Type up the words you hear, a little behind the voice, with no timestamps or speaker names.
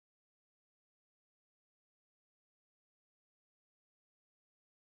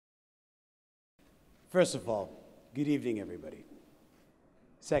First of all, good evening, everybody.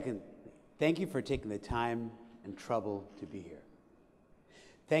 Second, thank you for taking the time and trouble to be here.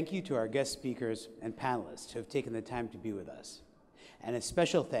 Thank you to our guest speakers and panelists who have taken the time to be with us. And a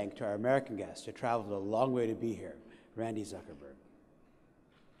special thank to our American guest who traveled a long way to be here, Randy Zuckerberg.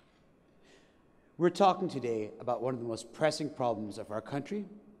 We're talking today about one of the most pressing problems of our country,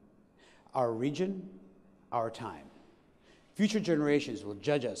 our region, our time. Future generations will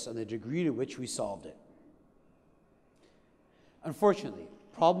judge us on the degree to which we solved it. Unfortunately,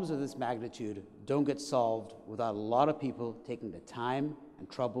 problems of this magnitude don't get solved without a lot of people taking the time and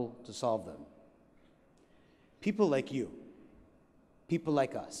trouble to solve them. People like you, people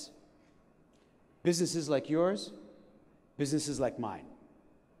like us, businesses like yours, businesses like mine.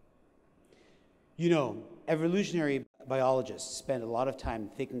 You know, evolutionary biologists spend a lot of time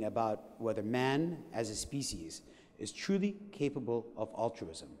thinking about whether man, as a species, is truly capable of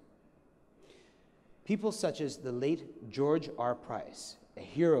altruism. People such as the late George R. Price, a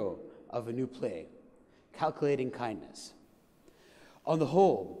hero of a new play, Calculating Kindness. On the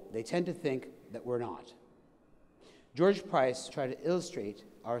whole, they tend to think that we're not. George Price tried to illustrate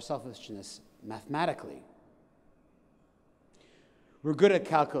our selfishness mathematically. We're good at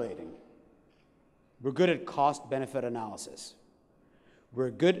calculating. We're good at cost-benefit analysis.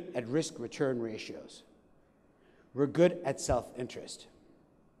 We're good at risk-return ratios. We're good at self-interest.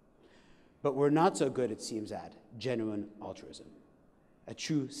 But we're not so good, it seems, at genuine altruism, a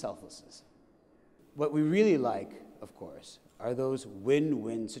true selflessness. What we really like, of course, are those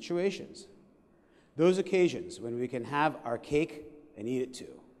win-win situations. Those occasions when we can have our cake and eat it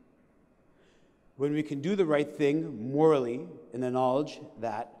too. When we can do the right thing morally in the knowledge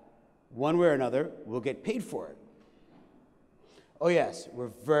that one way or another we'll get paid for it. Oh yes,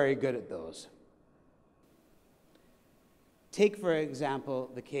 we're very good at those. Take, for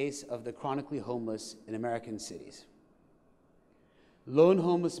example, the case of the chronically homeless in American cities. Lone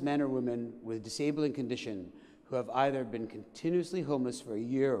homeless men or women with disabling condition who have either been continuously homeless for a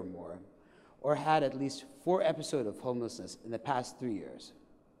year or more, or had at least 4 episodes of homelessness in the past 3 years.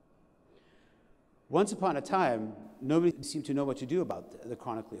 Once upon a time, nobody seemed to know what to do about the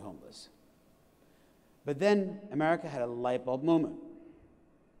chronically homeless. But then America had a light bulb moment.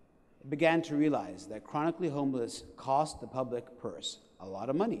 It began to realize that chronically homeless cost the public purse a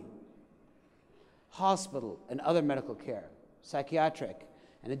lot of money. Hospital and other medical care, psychiatric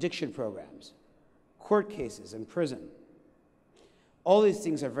and addiction programs, court cases and prison. All these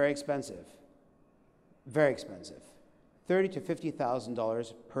things are very expensive, $30,000 to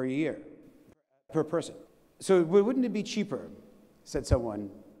 $50,000 per year, per person. So wouldn't it be cheaper, said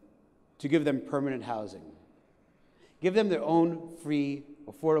someone, to give them permanent housing? Give them their own free,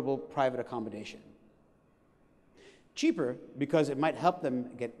 affordable private accommodation. Cheaper because it might help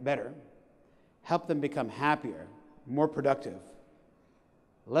them get better, help them become happier, more productive,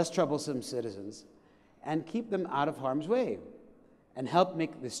 less troublesome citizens, and keep them out of harm's way, and help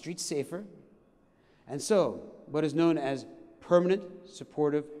make the streets safer. And so, what is known as permanent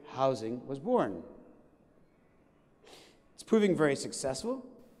supportive housing was born. It's proving very successful,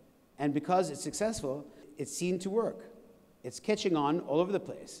 and because it's successful, it's seen to work. It's catching on all over the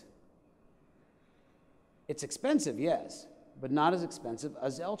place. It's expensive, yes, but not as expensive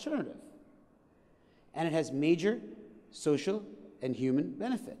as the alternative. And it has major social and human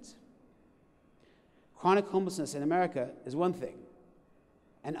benefits. Chronic homelessness in America is one thing,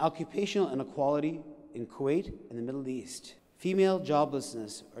 and occupational inequality in Kuwait and the Middle East, female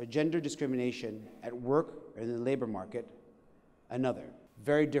joblessness or gender discrimination at work or in the labor market, another.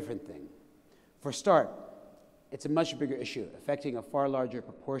 Very different thing. For start, it's a much bigger issue affecting a far larger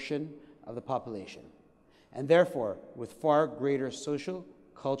proportion of the population, and therefore with far greater social,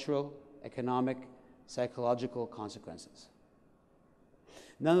 cultural, economic, psychological consequences.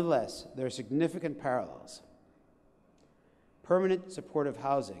 Nonetheless, there are significant parallels. Permanent supportive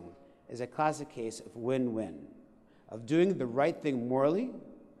housing is a classic case of win-win, of doing the right thing morally,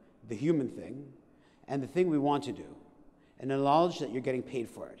 the human thing, and the thing we want to do, and the knowledge that you're getting paid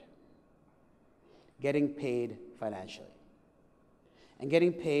for it. Getting paid financially, and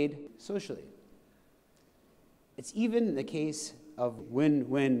getting paid socially. It's even the case of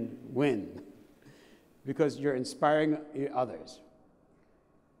win-win-win, because you're inspiring others,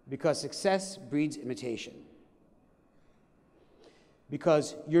 because success breeds imitation,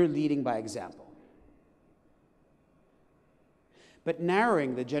 because you're leading by example. But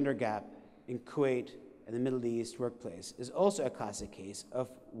narrowing the gender gap in Kuwait and the Middle East workplace is also a classic case of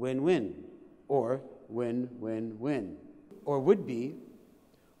win-win, or win-win-win, or would be,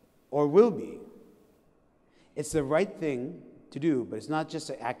 or will be. It's the right thing to do, but it's not just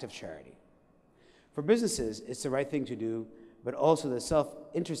an act of charity. For businesses, it's the right thing to do, but also the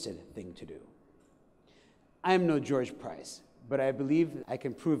self-interested thing to do. I am no George Price, but I believe I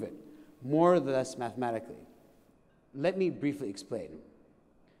can prove it, more or less mathematically. Let me briefly explain.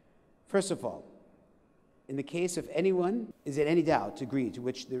 First of all, in the case of anyone is in any doubt to agree to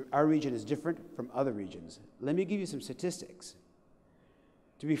which our region is different from other regions, let me give you some statistics.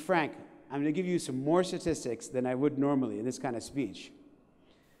 To be frank, I'm going to give you some more statistics than I would normally in this kind of speech,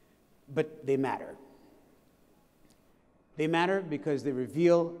 but they matter. They matter because they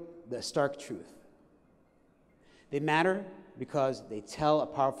reveal the stark truth. They matter because they tell a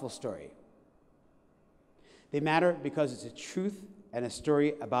powerful story. They matter because it's a truth and a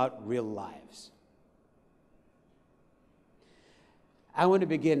story about real lives. I want to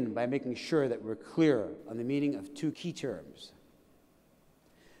begin by making sure that we're clear on the meaning of two key terms: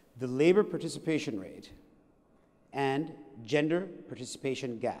 the labor participation rate and gender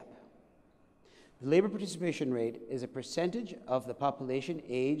participation gap. The labor participation rate is a percentage of the population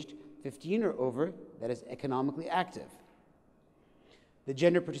aged 15 or over that is economically active. The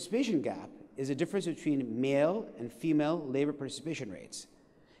gender participation gap is a difference between male and female labor participation rates.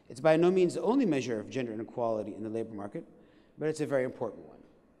 It's by no means the only measure of gender inequality in the labor market, but it's a very important one.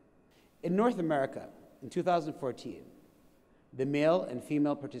 In North America, in 2014, the male and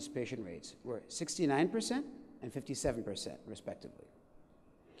female participation rates were 69% and 57%, respectively.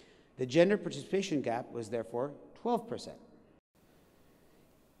 The gender participation gap was therefore 12%.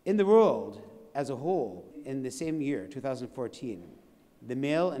 In the world as a whole, in the same year, 2014, the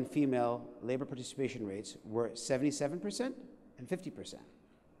male and female labor participation rates were 77% and 50%.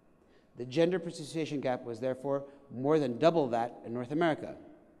 The gender participation gap was therefore more than double that in North America.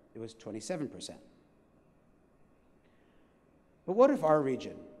 It was 27%. But what of our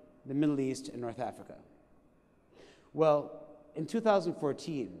region, the Middle East and North Africa? Well, in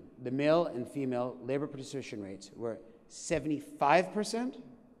 2014, the male and female labor participation rates were 75%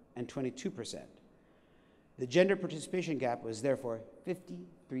 and 22%. The gender participation gap was therefore 53%.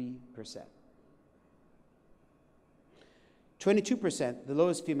 22%, the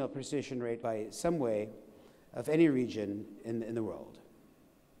lowest female participation rate by some way of any region in the world.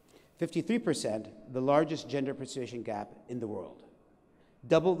 53%, the largest gender participation gap in the world.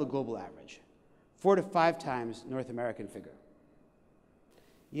 Double the global average. 4 to 5 times North American figure.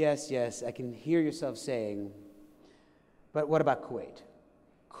 Yes, yes, I can hear yourself saying, but what about Kuwait?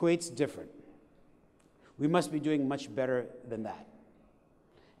 Kuwait's different. We must be doing much better than that.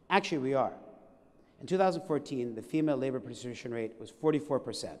 Actually, we are. In 2014, the female labor participation rate was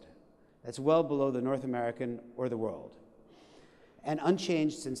 44%. That's well below the North American or the world, and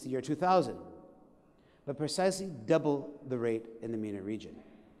unchanged since the year 2000, but precisely double the rate in the MENA region.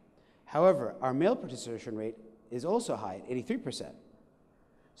 However, our male participation rate is also high at 83%.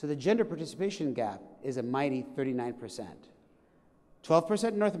 So the gender participation gap is a mighty 39%. 12%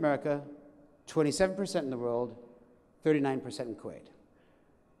 in North America, 27% in the world, 39% in Kuwait.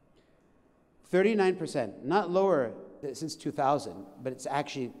 39%, not lower since 2000, but it's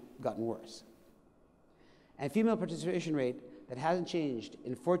actually gotten worse. And female participation rate that hasn't changed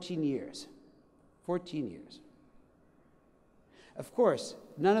in 14 years. 14 years. Of course,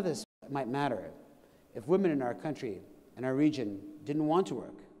 none of this might matter if women in our country and our region didn't want to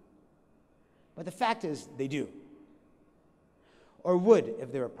work. But the fact is, they do. Or would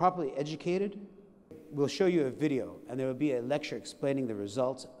if they were properly educated. We'll show you a video, and there will be a lecture explaining the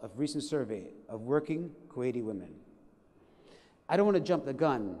results of a recent survey of working Kuwaiti women. I don't want to jump the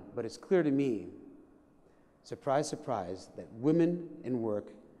gun, but it's clear to me, surprise, surprise, that women in work,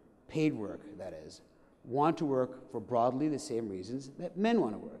 paid work that is, want to work for broadly the same reasons that men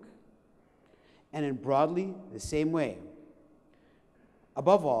want to work, and in broadly the same way.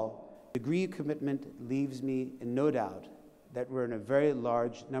 Above all, degree of commitment leaves me in no doubt that we're in a very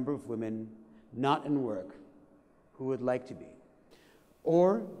large number of women not in work who would like to be,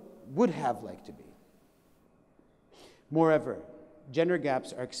 or would have liked to be. Moreover, gender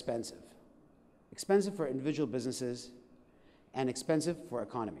gaps are expensive. Expensive for individual businesses and expensive for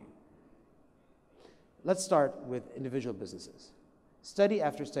economy. Let's start with individual businesses. Study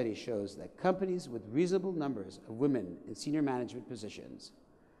after study shows that companies with reasonable numbers of women in senior management positions,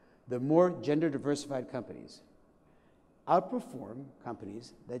 the more gender diversified companies, outperform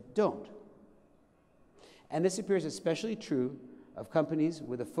companies that don't. And this appears especially true of companies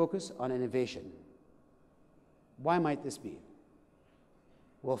with a focus on innovation. Why might this be?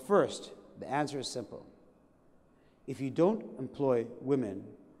 Well, first, the answer is simple. If you don't employ women,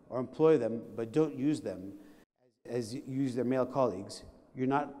 or employ them but don't use them as you use their male colleagues, you're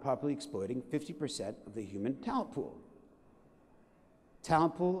not properly exploiting 50% of the human talent pool.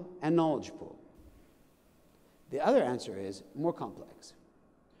 Talent pool and knowledge pool. The other answer is more complex.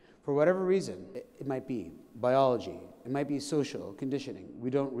 For whatever reason, it might be biology, it might be social conditioning, we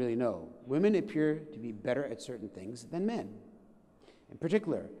don't really know. Women appear to be better at certain things than men. In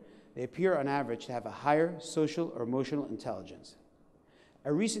particular, they appear on average to have a higher social or emotional intelligence.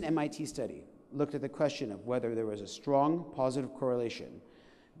 A recent MIT study looked at the question of whether there was a strong positive correlation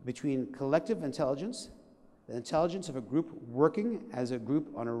between collective intelligence, the intelligence of a group working as a group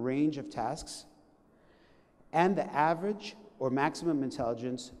on a range of tasks, and the average or maximum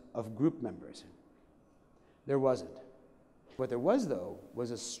intelligence of group members. There wasn't. What there was, though,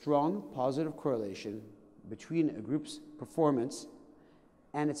 was a strong positive correlation between a group's performance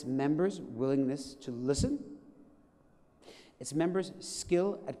and its members' willingness to listen, its members'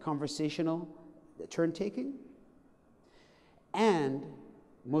 skill at conversational turn-taking, and,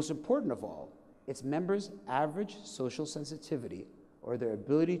 most important of all, its members' average social sensitivity, or their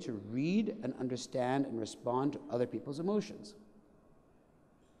ability to read and understand and respond to other people's emotions.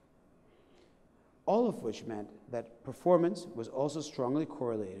 All of which meant that performance was also strongly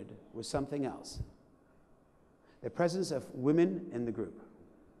correlated with something else: the presence of women in the group.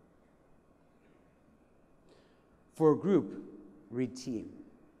 For a group, read team.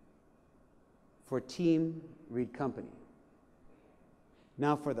 For team, read company.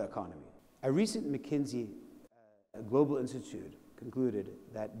 Now for the economy. A recent McKinsey Global Institute concluded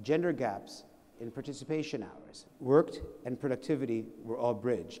that gender gaps in participation hours, worked, and productivity were all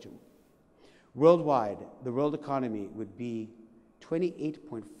bridged. Worldwide, the world economy would be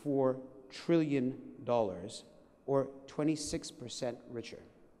 $28.4 trillion, or 26% richer.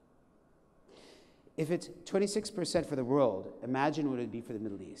 If it's 26% for the world, imagine what it would be for the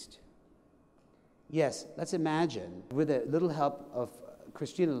Middle East. Yes, let's imagine, with a little help of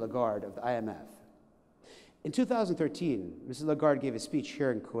Christine Lagarde of the IMF. In 2013, Mrs. Lagarde gave a speech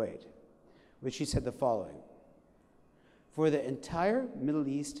here in Kuwait, which she said the following: for the entire Middle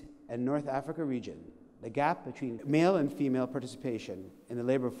East and North Africa region, the gap between male and female participation in the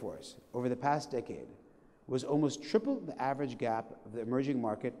labor force over the past decade was almost triple the average gap of the emerging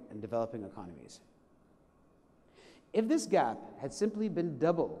market and developing economies. If this gap had simply been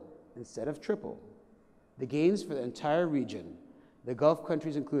double instead of triple, the gains for the entire region, the Gulf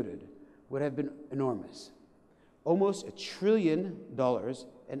countries included, would have been enormous. Almost $1 trillion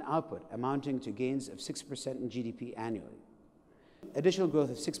in output, amounting to gains of 6% in GDP annually. Additional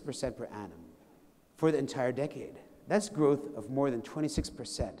growth of 6% per annum for the entire decade. That's growth of more than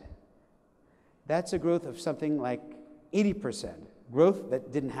 26%. That's a growth of something like 80%, growth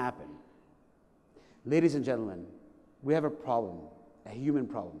that didn't happen. Ladies and gentlemen, we have a problem, a human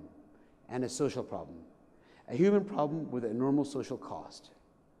problem, and a social problem. A human problem with an enormous social cost.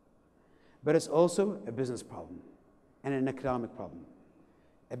 But it's also a business problem and an economic problem.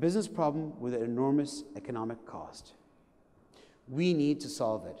 A business problem with an enormous economic cost. We need to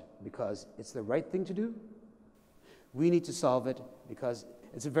solve it because it's the right thing to do. We need to solve it because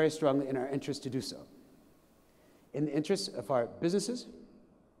it's very strongly in our interest to do so. In the interest of our businesses,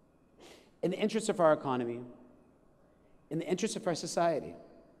 in the interest of our economy, in the interest of our society,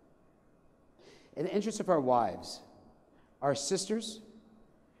 in the interest of our wives, our sisters,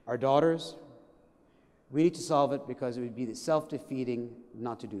 our daughters. We need to solve it because it would be self-defeating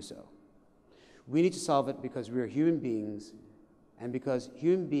not to do so. We need to solve it because we are human beings, and because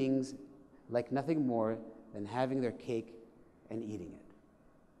human beings like nothing more than having their cake and eating it.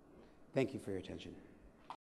 Thank you for your attention.